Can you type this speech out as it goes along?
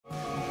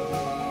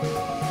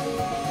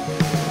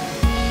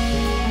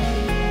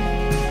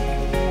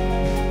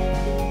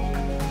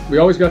we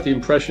always got the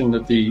impression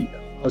that the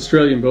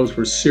Australian boats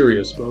were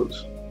serious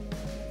boats.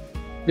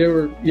 They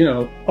were, you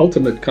know,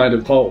 ultimate kind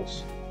of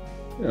hulls,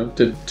 you know,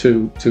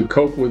 to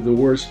cope with the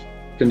worst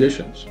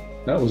conditions.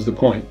 That was the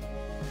point.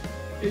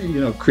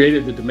 You know,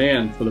 created the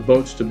demand for the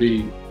boats to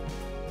be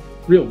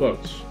real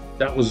boats.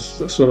 That was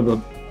sort of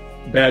a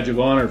badge of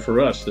honor for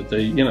us, that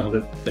they, you know,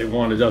 that they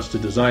wanted us to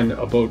design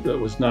a boat that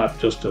was not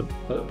just a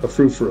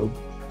frou-frou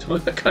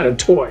kind of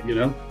toy, you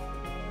know,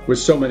 which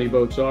so many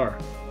boats are.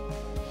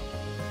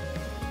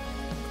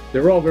 They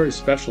were all very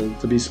special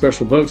to be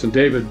special boats, and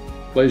David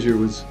Pleysier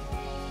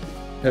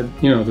had,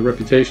 you know, the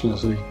reputation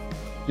as the,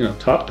 you know,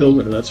 top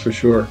builder, that's for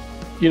sure.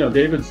 You know,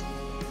 David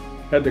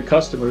had the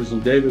customers,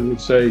 and David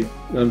would say,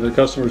 and the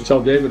customers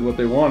tell David what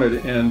they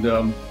wanted,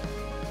 and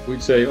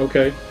we'd say,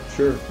 okay,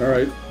 sure, all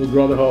right, we'll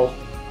draw the hull,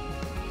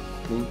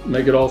 we'll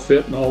make it all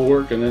fit and all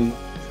work, and then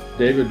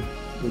David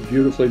would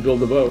beautifully build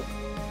the boat.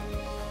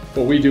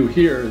 What we do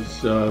here is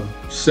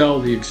sell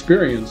the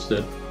experience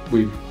that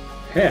we've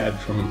had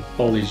from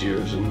all these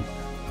years, and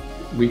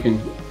we can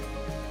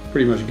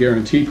pretty much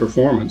guarantee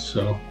performance,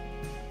 so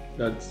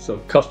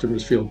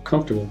customers feel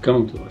comfortable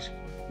coming to us.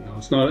 You know,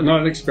 it's not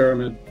an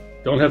experiment.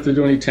 Don't have to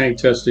do any tank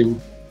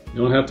testing.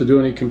 Don't have to do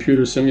any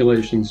computer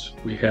simulations.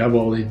 We have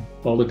all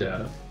the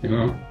data. You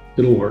know,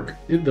 it'll work.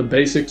 The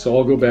basics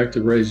all go back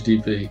to Ray's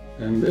DP,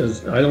 and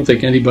I don't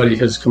think anybody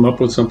has come up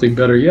with something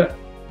better yet.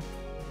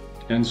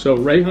 And so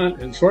Ray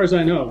Hunt, as far as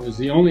I know, is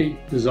the only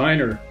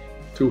designer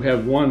to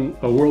have won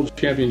a world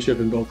championship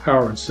in both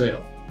power and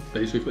sail.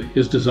 Basically,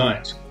 his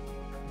designs.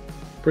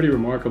 Pretty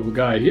remarkable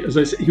guy. As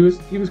I said, he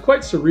was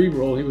quite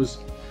cerebral. He was,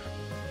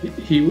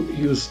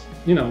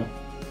 you know,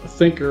 a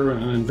thinker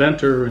and an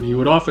inventor, and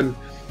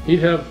he'd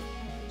have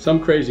some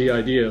crazy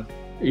idea,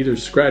 either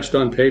scratched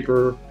on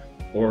paper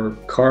or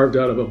carved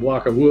out of a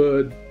block of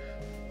wood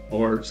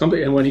or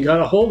something. And when he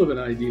got a hold of an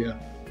idea,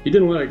 he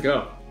didn't let it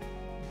go.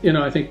 You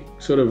know, I think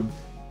sort of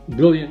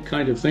brilliant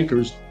kind of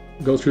thinkers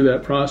go through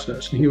that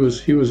process. And he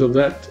was of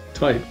that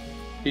type.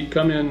 He'd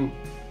come in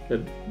at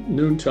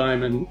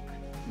noontime, and,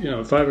 you know,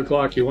 at 5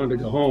 o'clock he wanted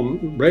to go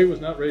home. Ray was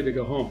not ready to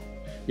go home.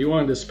 He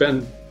wanted to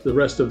spend the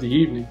rest of the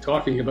evening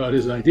talking about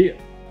his idea.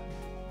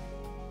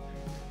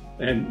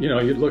 And, you know,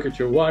 you'd look at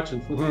your watch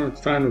and,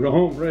 it's time to go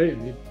home, Ray.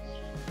 And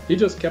he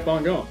just kept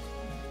on going.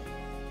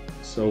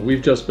 So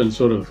we've just been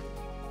sort of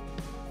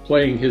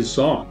playing his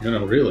song, you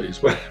know, really,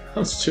 is what it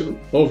amounts to,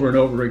 over and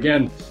over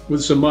again,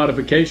 with some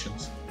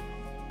modifications.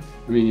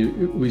 I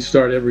mean, we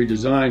start every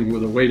design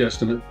with a weight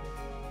estimate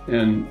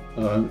and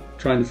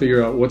trying to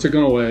figure out what's it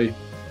going to weigh,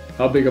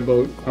 how big a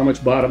boat, how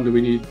much bottom do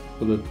we need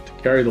to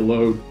carry the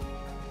load,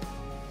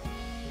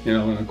 you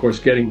know, and of course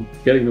getting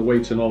the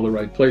weights in all the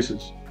right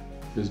places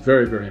is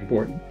very, very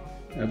important.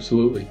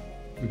 Absolutely.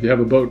 If you have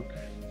a boat,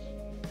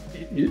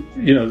 you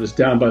know, that's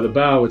down by the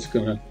bow, it's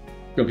going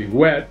to be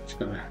wet, it's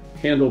going to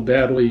handle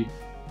badly,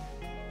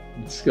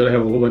 it's going to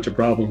have a whole bunch of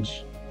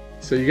problems.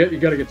 So you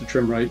got to get the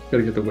trim right, you got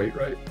to get the weight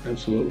right.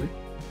 Absolutely.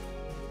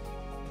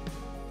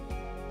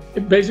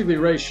 Basically,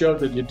 Ray showed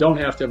that you don't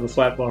have to have a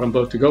flat bottom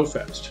boat to go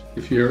fast.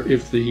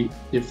 If the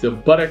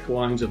buttock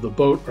lines of the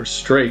boat are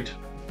straight,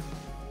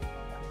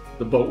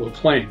 the boat will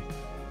plane,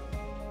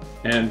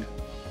 and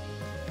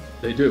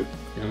they do,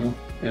 you know.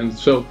 And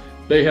so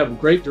they have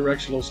great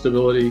directional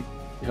stability.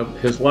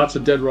 Has lots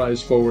of dead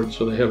rise forward,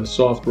 so they have a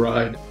soft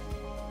ride.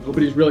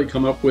 Nobody's really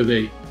come up with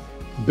a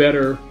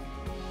better,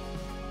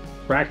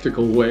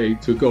 practical way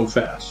to go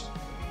fast.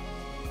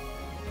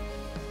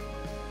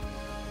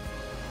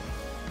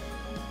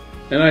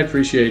 And I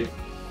appreciate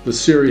the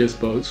serious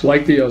boats,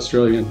 like the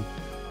Australian,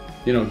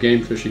 you know,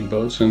 game fishing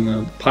boats, and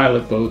the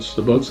pilot boats,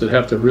 the boats that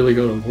have to really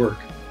go to work.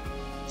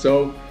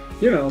 So,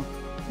 you know,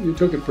 you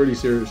took it pretty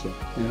seriously,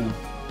 you know.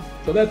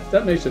 So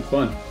that makes it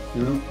fun,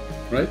 you know,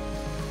 right?